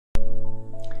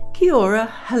Kia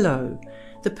ora, hello.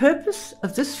 The purpose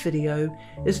of this video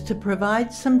is to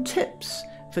provide some tips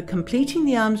for completing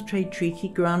the Arms Trade Treaty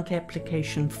grant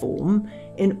application form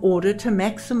in order to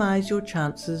maximize your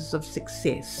chances of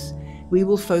success. We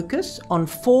will focus on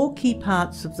 4 key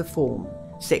parts of the form,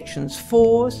 sections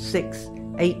 4, 6,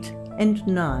 8 and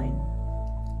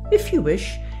 9. If you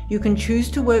wish, you can choose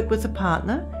to work with a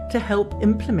partner to help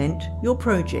implement your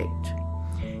project.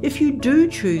 If you do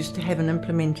choose to have an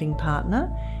implementing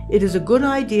partner, it is a good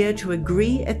idea to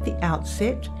agree at the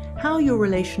outset how your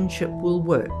relationship will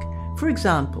work. For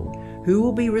example, who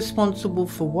will be responsible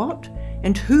for what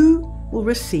and who will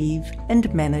receive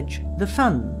and manage the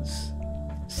funds.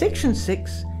 Section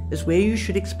 6 is where you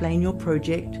should explain your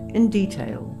project in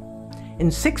detail. In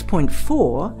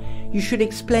 6.4, you should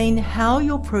explain how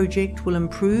your project will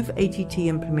improve ATT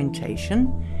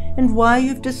implementation and why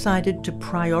you've decided to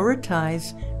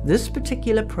prioritize this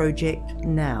particular project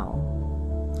now.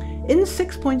 In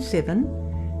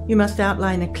 6.7, you must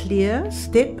outline a clear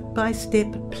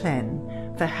step-by-step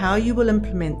plan for how you will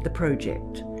implement the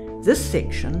project. This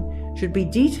section should be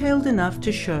detailed enough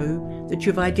to show that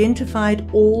you've identified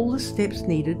all the steps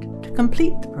needed to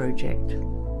complete the project.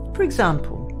 For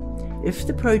example, if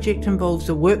the project involves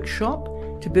a workshop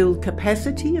to build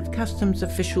capacity of customs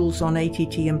officials on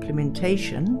ATT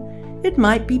implementation, it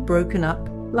might be broken up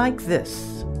like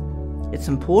this. It's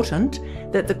important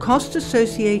that the cost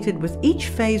associated with each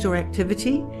phase or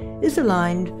activity is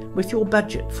aligned with your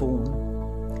budget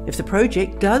form. If the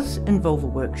project does involve a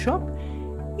workshop,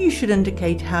 you should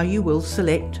indicate how you will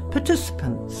select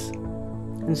participants.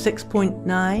 In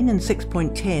 6.9 and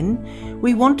 6.10,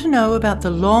 we want to know about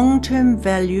the long-term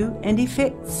value and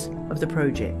effects of the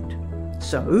project.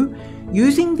 So,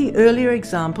 using the earlier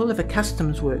example of a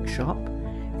customs workshop,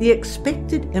 the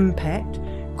expected impact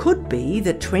could be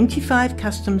that 25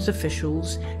 customs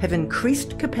officials have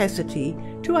increased capacity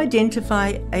to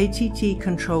identify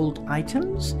ATT-controlled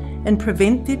items and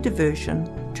prevent their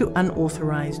diversion to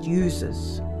unauthorized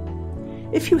users.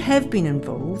 If you have been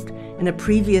involved in a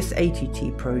previous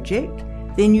ATT project,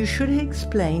 then you should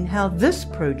explain how this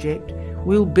project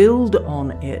will build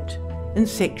on it in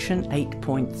section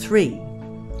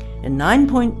 8.3. In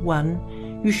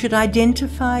 9.1, you should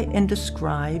identify and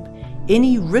describe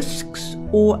any risks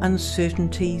or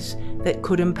uncertainties that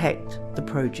could impact the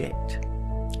project.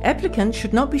 Applicants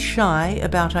should not be shy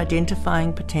about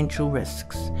identifying potential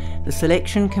risks. The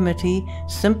selection committee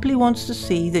simply wants to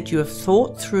see that you have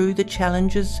thought through the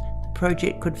challenges the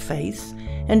project could face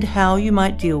and how you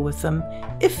might deal with them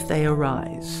if they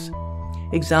arise.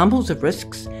 Examples of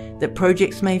risks that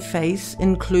projects may face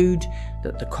include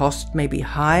that the cost may be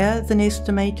higher than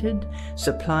estimated,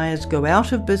 suppliers go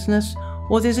out of business,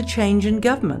 or there's a change in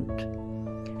government.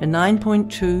 In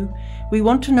 9.2, we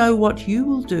want to know what you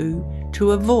will do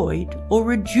to avoid or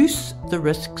reduce the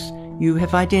risks you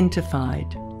have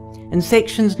identified. In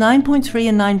sections 9.3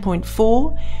 and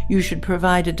 9.4, you should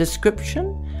provide a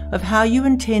description of how you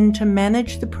intend to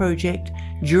manage the project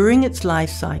during its life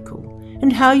cycle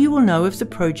and how you will know if the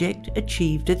project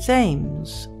achieved its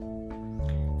aims.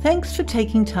 Thanks for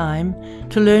taking time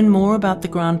to learn more about the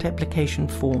grant application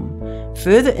form.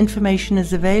 Further information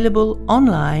is available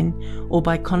online or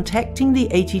by contacting the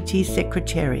ATT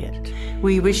Secretariat.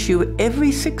 We wish you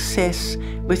every success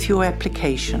with your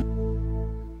application.